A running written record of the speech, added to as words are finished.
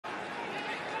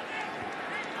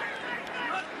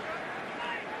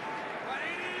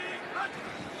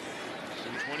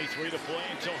23 to play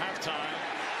until halftime.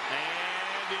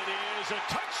 And it is a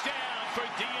touchdown for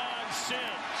Dion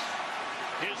Sims.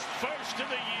 His first of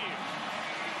the year.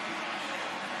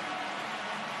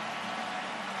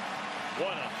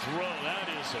 What a throw that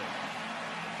is.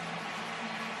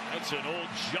 That's an old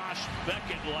Josh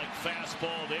Beckett-like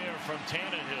fastball there from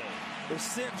Tannehill. There's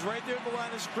Sims right there at the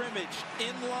line of scrimmage,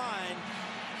 in line.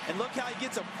 And look how he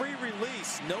gets a free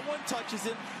release. No one touches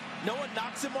him. No one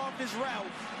knocks him off his route.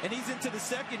 And he's into the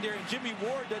secondary. And Jimmy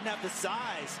Ward doesn't have the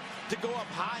size to go up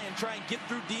high and try and get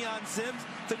through Dion Sims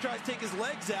to try to take his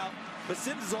legs out. But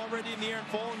Sims is already in the air and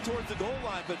falling towards the goal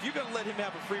line. But if you're going to let him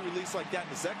have a free release like that in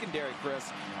the secondary, Chris,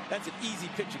 that's an easy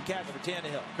pitch and catch for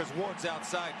Tannehill. Because Ward's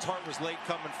outside. Tart was late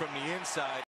coming from the inside.